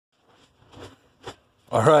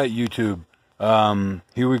All right, YouTube.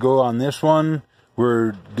 Here we go on this one.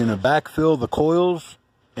 We're gonna backfill the coils,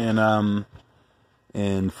 and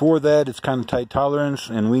for that it's kind of tight tolerance,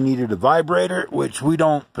 and we needed a vibrator, which we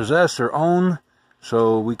don't possess or own.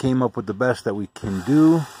 So we came up with the best that we can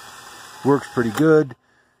do. Works pretty good.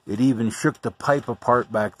 It even shook the pipe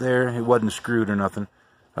apart back there. It wasn't screwed or nothing.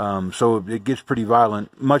 So it gets pretty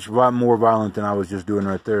violent, much more violent than I was just doing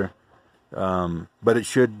right there. But it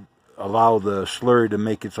should allow the slurry to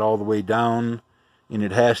make its all the way down, and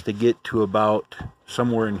it has to get to about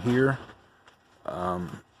somewhere in here.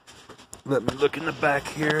 Let me look in the back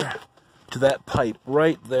here to that pipe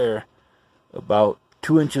right there, about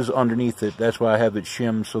 2 inches underneath it. That's why I have it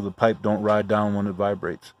shimmed so the pipe don't ride down when it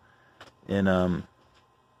vibrates. And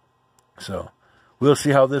so we'll see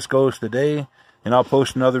how this goes today, and I'll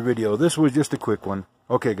post another video. This was just a quick one.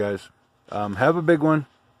 Okay, guys, have a big one.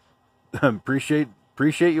 Appreciate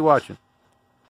you watching.